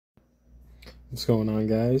What's going on,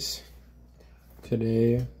 guys?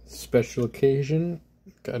 Today, special occasion.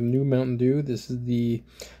 Got a new Mountain Dew. This is the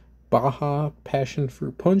Baja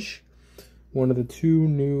Passionfruit Punch. One of the two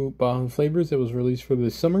new Baja flavors that was released for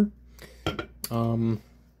this summer. It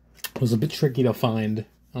was a bit tricky to find.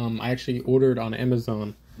 I actually ordered on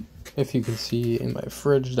Amazon. If you can see in my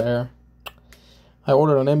fridge there. I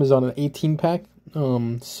ordered on Amazon an 18-pack.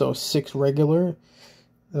 So 6 regular.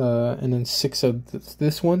 And then 6 of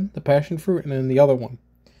this one, the passion fruit, and then the other one,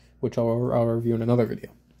 which I'll review in another video.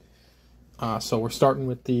 So we're starting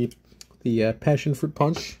with the passion fruit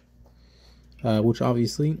punch, which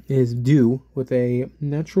obviously is Dew with a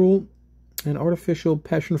natural and artificial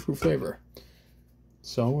passion fruit flavor.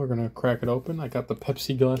 So we're gonna crack it open. I got the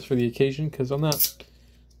Pepsi glass for the occasion because I'm not,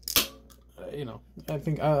 I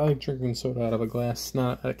think I like drinking soda out of a glass,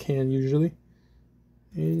 not a can usually.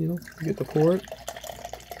 And you get to pour it.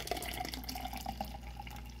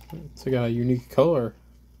 It's got a unique color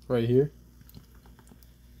right here.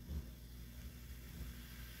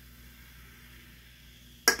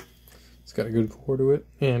 It's got a good pour to it,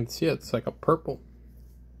 and it's like a purple.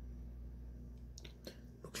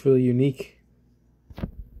 Looks really unique.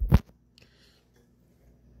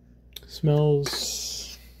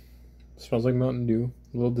 Smells like Mountain Dew.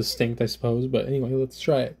 A little distinct, I suppose, but anyway, let's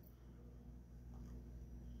try it.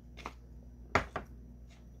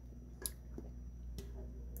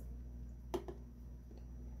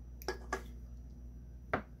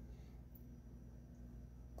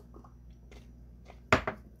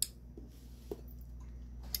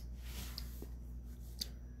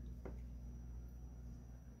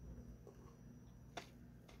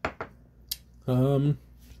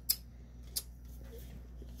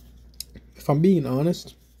 If I'm being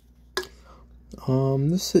honest,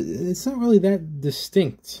 it's not really that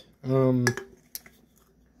distinct. I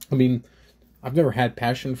mean, I've never had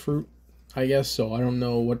passion fruit, I guess, so I don't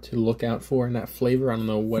know what to look out for in that flavor. I don't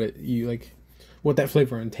know what that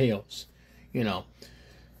flavor entails.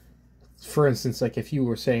 For instance, like if you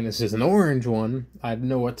were saying this is an orange one, I'd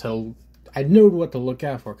know what to look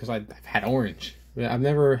out for because I've had orange. I've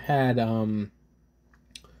never had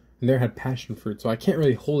passion fruit, so I can't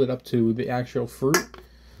really hold it up to the actual fruit.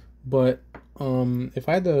 But if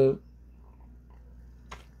I had to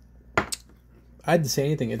say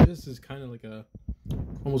anything, it just is kind of like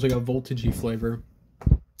almost like a voltagey flavor.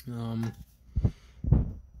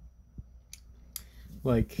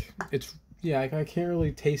 Like I can't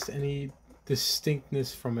really taste any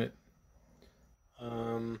distinctness from it.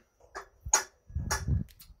 But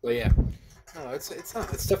yeah. No, it's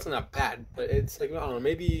definitely not bad, but it's like, I don't know,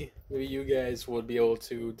 maybe you guys would be able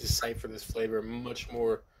to decipher this flavor much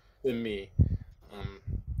more than me.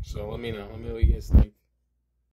 So let me know what you guys think.